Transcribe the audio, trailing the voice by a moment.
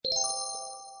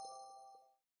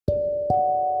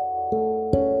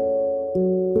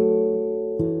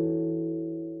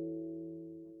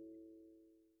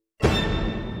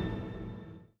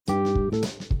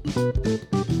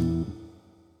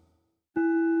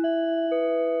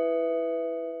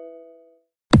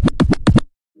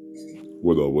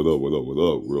What up, what up, what up, what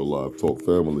up? Real Live Talk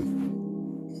family.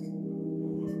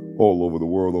 All over the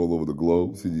world, all over the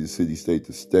globe, city to city, state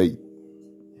to state.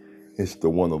 It's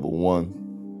the one of a one.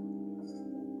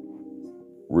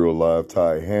 Real Live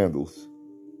Tie Handles.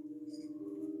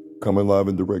 Coming live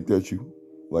and direct at you,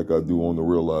 like I do on the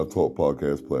Real Live Talk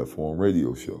podcast platform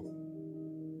radio show.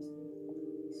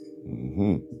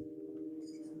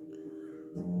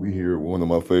 We here at one of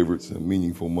my favorites, a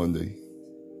Meaningful Monday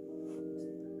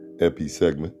epi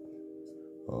segment.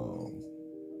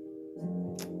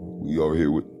 We are here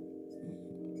with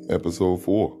episode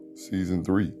 4, season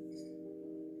 3.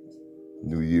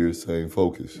 New Year's, same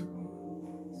focus. A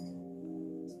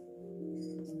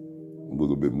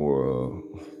little bit more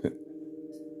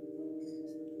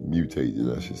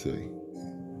mutated, I should say.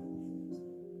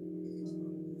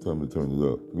 Time to turn it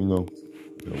up. You know,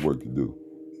 got work to do.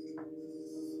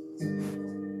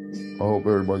 I hope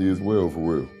everybody is well, for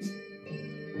real.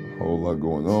 A whole lot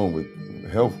going on with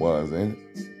health-wise, ain't it?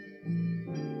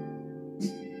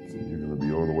 So you're going to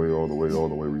be all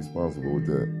the way responsible with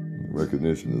that.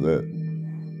 Recognition of that.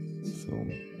 So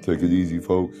take it easy,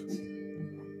 folks.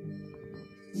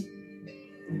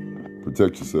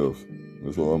 Protect yourselves.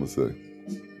 That's all I'm going to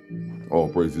say. All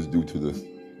praises due to the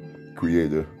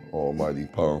Creator, Almighty,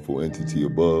 powerful entity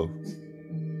above.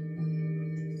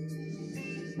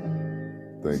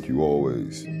 Thank you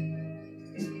always.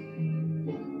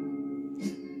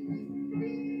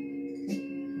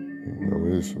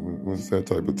 It's that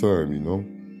type of time, you know.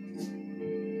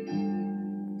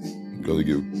 You gotta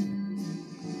give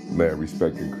mad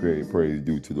respect and create praise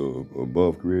due to the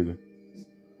above Creator.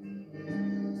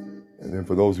 And then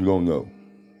for those who don't know,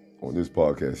 on this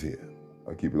podcast here,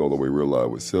 I keep it all the way real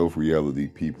live with self, reality,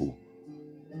 people,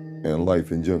 and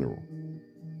life in general.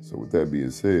 So with that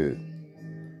being said,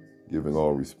 giving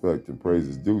all respect and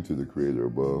praises due to the Creator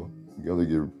above, you gotta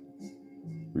give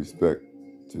respect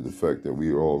to the fact that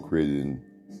we are all created in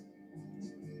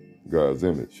God's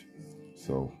image.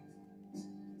 So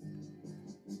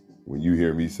when you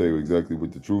hear me say exactly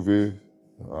what the truth is,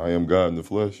 I am God in the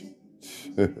flesh,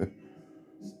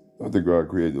 not the God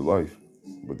created life,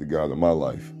 but the God of my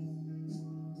life.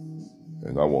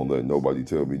 And I won't let nobody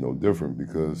tell me no different,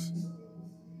 because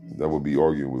that would be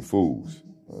arguing with fools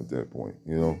at that point.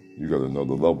 You know, you got to know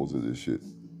the levels of this shit.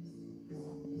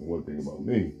 And one thing about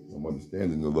me, I'm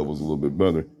understanding the levels a little bit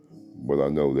better, but I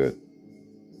know that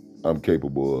I'm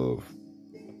capable of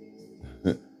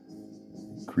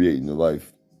creating the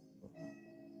life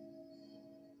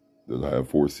that I have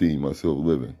foreseen myself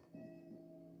living.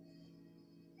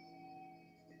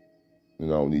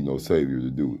 And I don't need no savior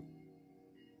to do it.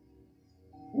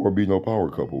 Or be no power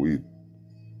couple either.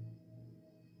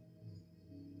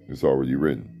 It's already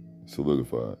written,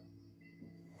 solidified.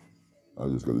 I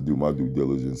just got to do my due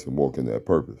diligence and walk in that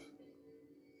purpose.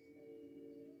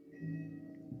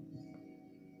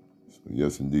 So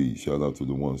yes, indeed. Shout out to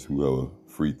the ones who have a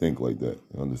free think like that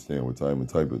and understand what time and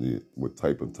type it is, what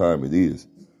type of time it is,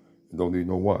 and don't need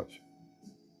no watch.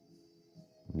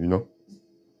 You know.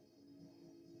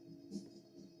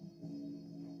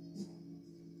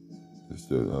 It's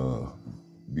that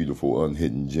beautiful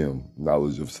unhidden gem,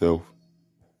 knowledge of self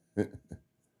and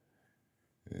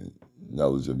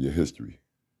knowledge of your history.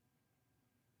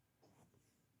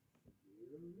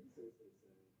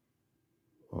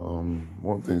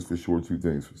 One thing's for sure, two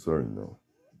things for certain though.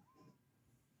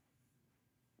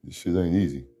 This shit ain't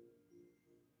easy.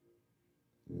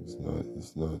 It's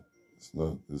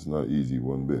not easy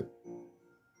one bit.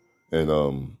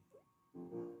 And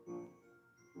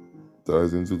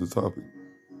ties into the topic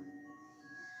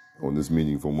on this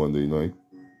Meaningful Monday night.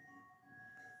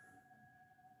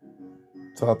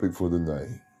 Topic for the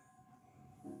night: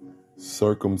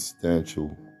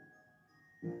 circumstantial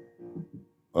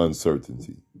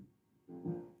uncertainty.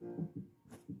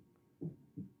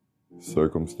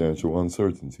 Circumstantial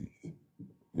uncertainties.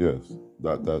 Yes. ...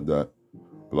 Blah, blah, blah.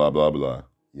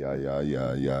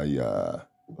 Yeah.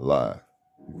 Lie.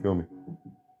 You feel me?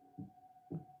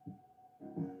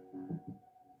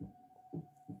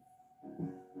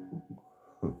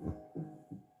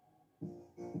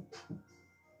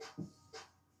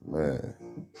 Man.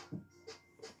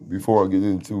 Before I get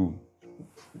into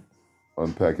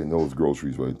unpacking those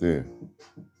groceries right there,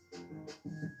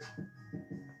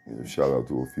 shout out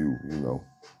to a few,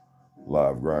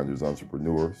 live grinders,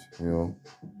 entrepreneurs, the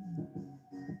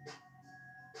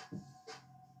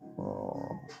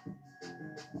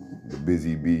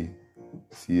Busy Bee,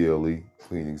 CLE,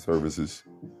 cleaning services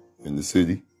in the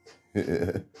city.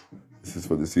 This is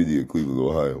for the city of Cleveland,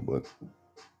 Ohio, but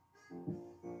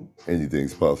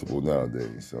anything's possible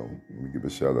nowadays. So let me give a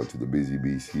shout out to the Busy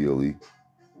Bee, CLE.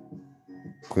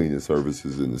 cleaning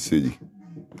services in the city.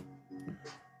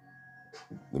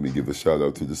 Let me give a shout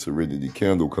out to the Serenity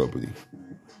Candle Company.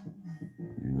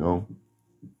 You know?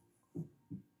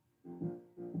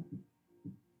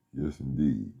 Yes,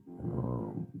 indeed.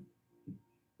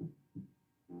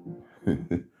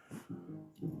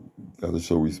 Gotta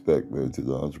show respect, man, to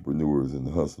the entrepreneurs and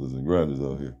the hustlers and grinders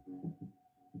out here.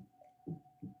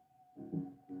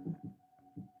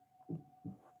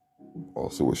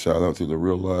 Also, a shout out to the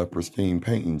Real Live Pristine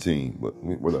Painting Team, but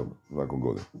whatever. I'm not gonna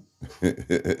go there.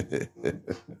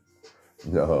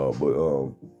 No, but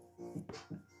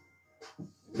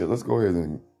yeah, let's go ahead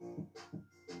and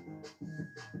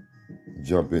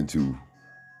jump into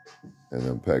and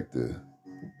unpack the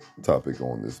topic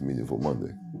on this Meaningful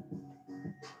Monday.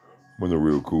 I'm in a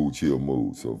real cool, chill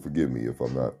mood, so forgive me if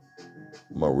I'm not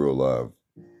my real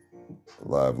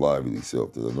lively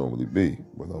self that I normally be,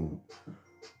 but I'm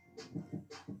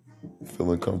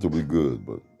feeling comfortably good.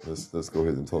 But let's go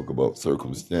ahead and talk about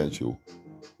circumstantial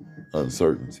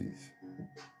uncertainties.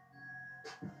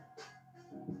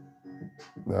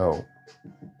 Now,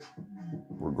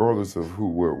 regardless of who,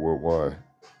 where, why,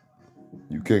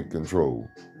 you can't control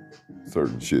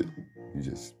certain shit. You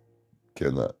just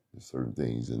cannot. There's certain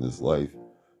things in this life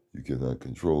you cannot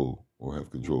control or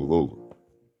have control over.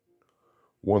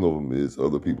 One of them is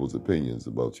other people's opinions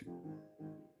about you.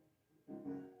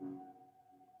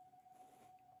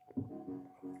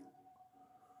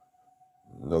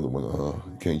 Another one,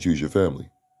 you can't choose your family.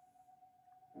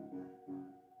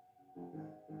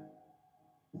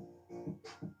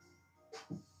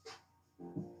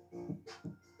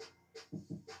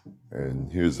 And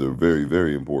here's a very,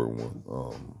 very important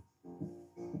one.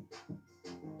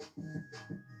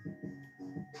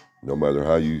 No matter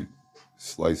how you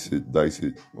slice it, dice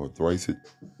it, or thrice it,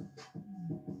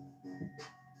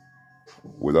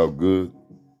 without good,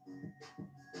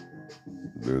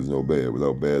 there's no bad.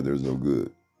 Without bad, there's no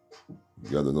good. You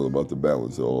got to know about the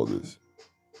balance of all this.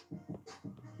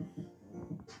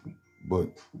 But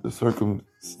the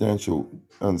circumstantial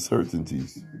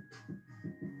uncertainties,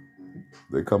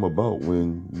 they come about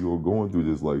when you're going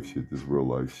through this life shit, this real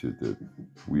life shit that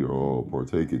we are all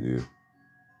partaking in.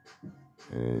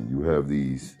 And you have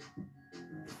these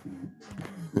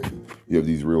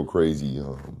real crazy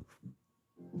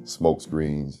smoke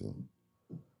screens and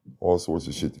all sorts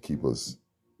of shit to keep us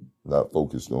not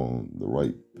focused on the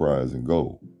right prize and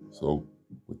goal. So,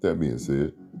 with that being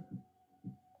said,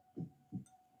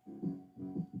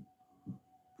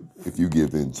 if you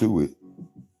give into it,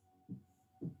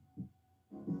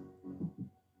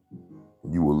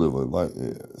 you will live a life.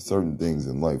 Certain things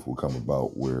in life will come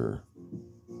about where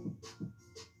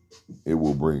it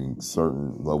will bring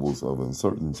certain levels of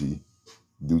uncertainty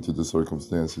due to the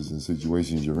circumstances and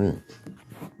situations you're in.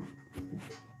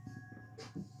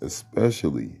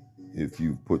 Especially if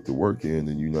you've put the work in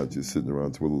and you're not just sitting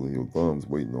around twiddling your thumbs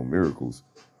waiting on miracles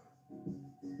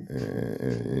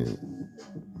and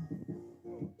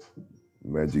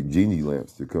magic genie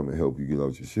lamps to come and help you get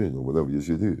out your shit or whatever your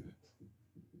shit is.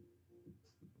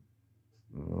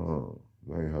 Oh,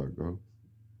 that ain't how it go.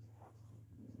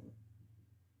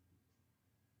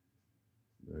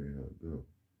 That ain't how it go.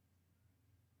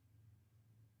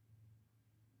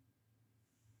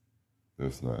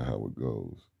 That's not how it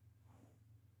goes.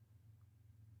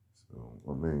 So,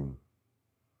 I mean,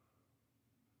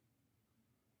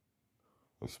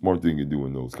 a smart thing to do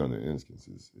in those kind of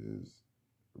instances is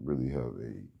really have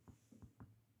a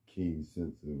keen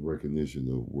sense of recognition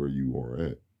of where you are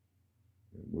at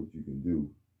and what you can do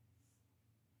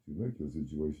to make your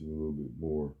situation a little bit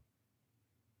more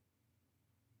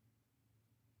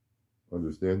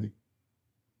understanding.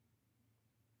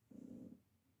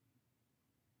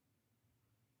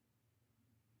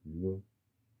 You know?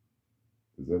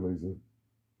 Does that make sense?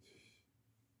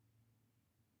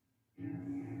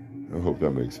 I hope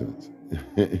that makes sense.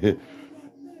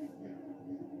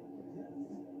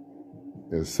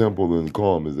 As simple and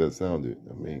calm as that sounded,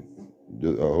 I mean,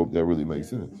 I hope that really makes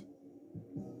sense.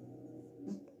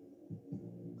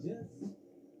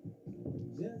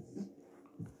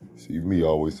 See, me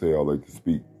always say I like to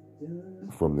speak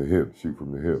from the hip, shoot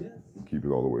from the hip, keep it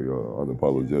all the way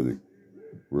unapologetic,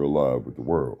 real live with the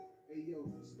world.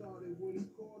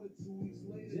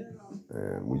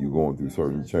 And when you're going through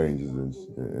certain changes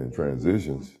and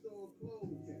transitions,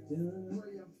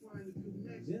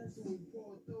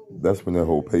 that's when that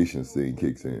whole patience thing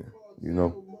kicks in, you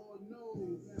know?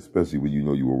 Especially when you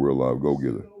know you're a real live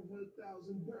go-getter.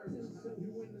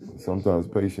 Sometimes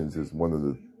patience is one of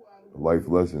the life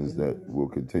lessons that will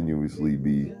continuously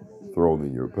be thrown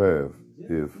in your path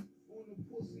if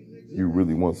you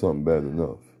really want something bad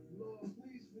enough.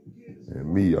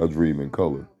 And me, I dream in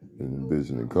color and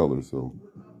envision in color, so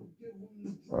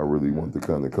I really want the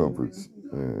kind of comforts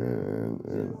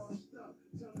and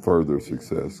further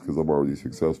success, because I'm already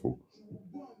successful,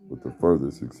 but the further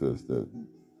success that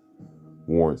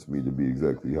warrants me to be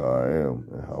exactly how I am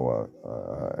and how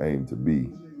I aim to be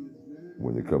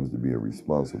when it comes to being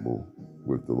responsible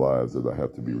with the lives that I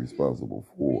have to be responsible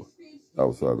for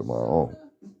outside of my own.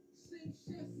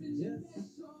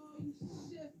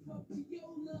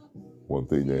 One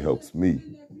thing that helps me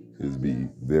is be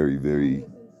very, very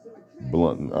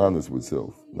blunt and honest with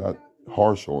self, not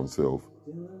harsh on self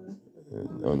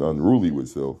and unruly with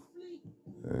self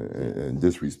and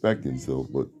disrespecting self,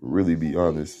 but really be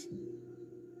honest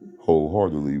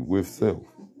wholeheartedly with self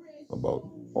about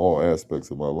all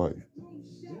aspects of my life.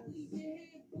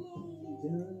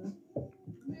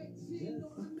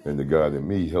 And the God in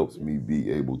me helps me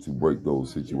be able to break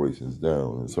those situations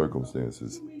down and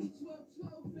circumstances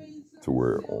to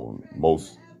where on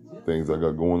most things I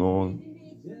got going on,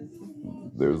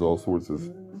 there's all sorts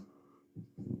of,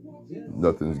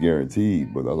 nothing's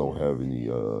guaranteed, but I don't have any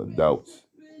doubts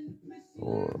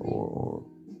or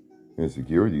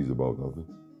insecurities about nothing.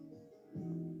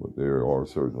 But there are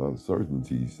certain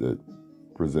uncertainties that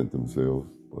present themselves,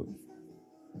 but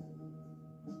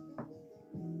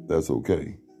that's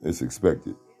okay. It's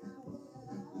expected.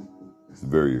 It's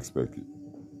very expected.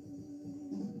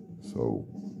 So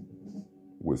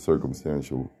with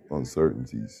circumstantial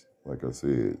uncertainties, like I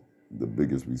said, the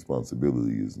biggest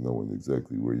responsibility is knowing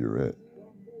exactly where you're at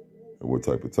and what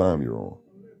type of time you're on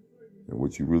and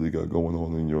what you really got going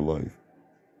on in your life.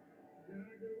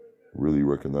 Really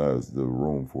recognize the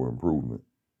room for improvement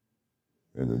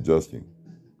and adjusting,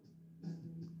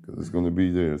 because it's going to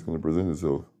be there. It's going to present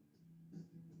itself.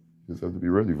 You just have to be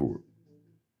ready for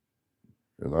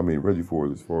it. And I mean ready for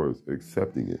it as far as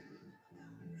accepting it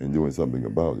and doing something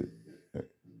about it.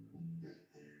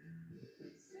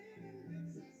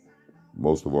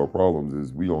 Most of our problems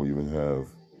is we don't even have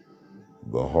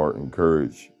the heart and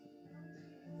courage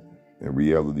and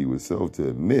reality with self to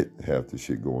admit half the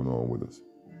shit going on with us.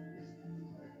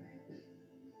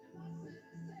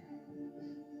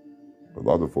 A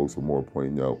lot of folks are more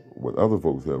pointing out what other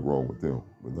folks have wrong with them,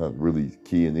 but not really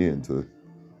keying in to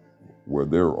where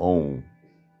their own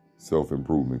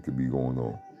self-improvement could be going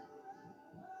on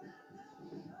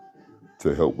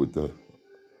to help with the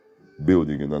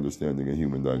building and understanding of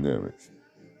human dynamics.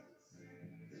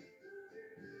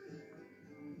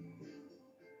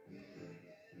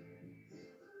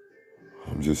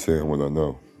 I'm just saying what I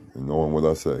know and knowing what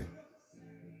I say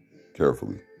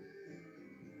carefully.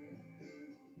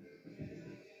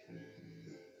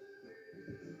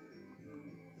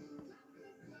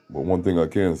 But one thing I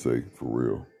can say for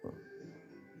real,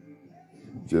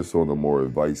 just on a more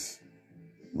advice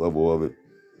level of it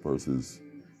versus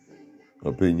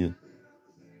opinion,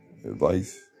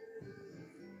 advice,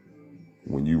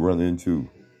 when you run into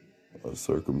a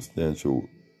circumstantial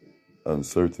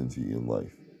uncertainty in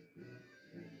life,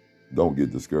 don't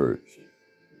get discouraged.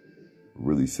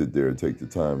 Really sit there and take the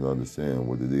time to understand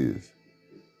what it is.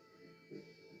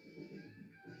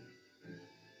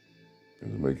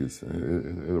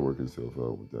 It'll work itself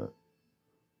out with that.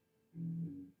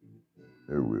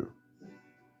 It will.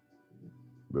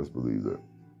 Best believe that.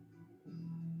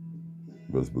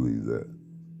 Best believe that.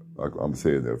 I'm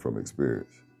saying that from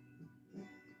experience.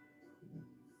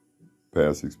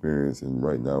 Past experience and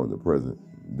right now in the present,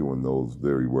 doing those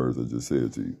very words I just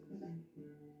said to you.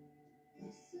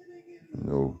 You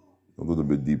know, a little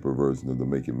bit deeper version of to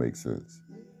make it make sense.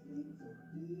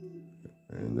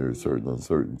 And there's certain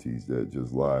uncertainties that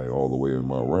just lie all the way in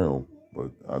my realm,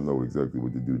 but I know exactly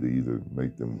what to do to either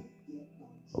make them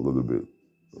a little bit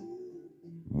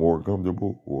more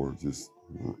comfortable or just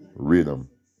rid them.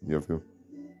 You feel?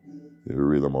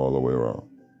 Rid them all the way around.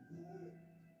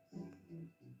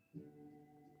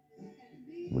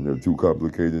 When they're too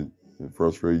complicated and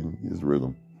frustrating, just rid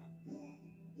them.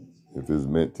 If it's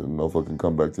meant to motherfucking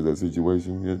come back to that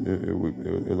situation,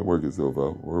 it'll work itself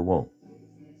out, or it won't.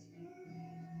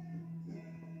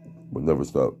 But never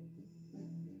stop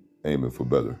aiming for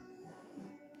better,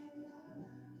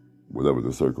 whatever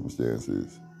the circumstance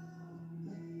is.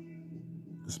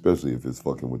 Especially if it's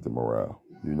fucking with the morale,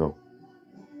 you know?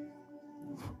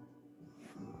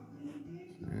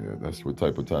 Yeah, that's what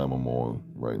type of time I'm on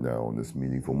right now on this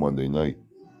meaningful Monday night.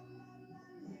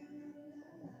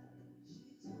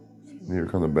 Here,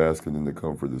 kind of basking in the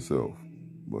comfort of self,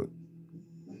 but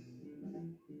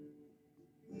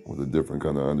with a different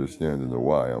kind of understanding of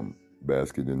why I'm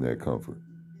basking in that comfort.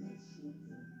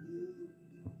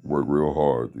 Work real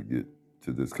hard to get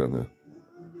to this kind of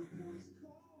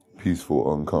peaceful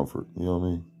uncomfort. You know what I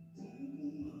mean?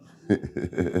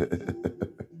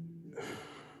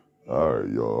 All right,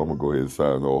 y'all. I'm going to go ahead and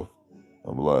sign off.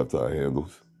 I'm Live Tie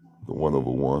Handles, the one over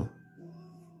one.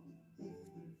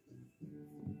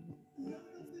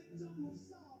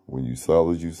 When you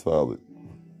solid, you solid.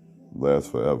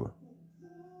 Last forever.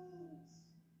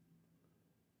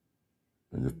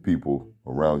 And if people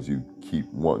around you keep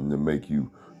wanting to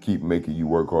keep making you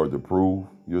work hard to prove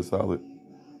you're solid,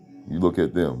 you look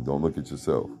at them. Don't look at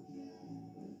yourself.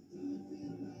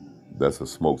 That's a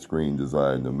smokescreen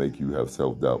designed to make you have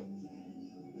self-doubt.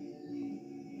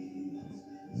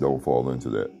 Don't fall into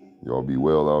that. Y'all be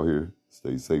well out here.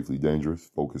 Stay safely dangerous.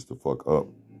 Focus the fuck up.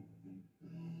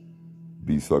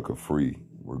 Be sucker free,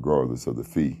 regardless of the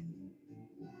fee.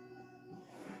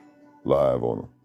 Live on them.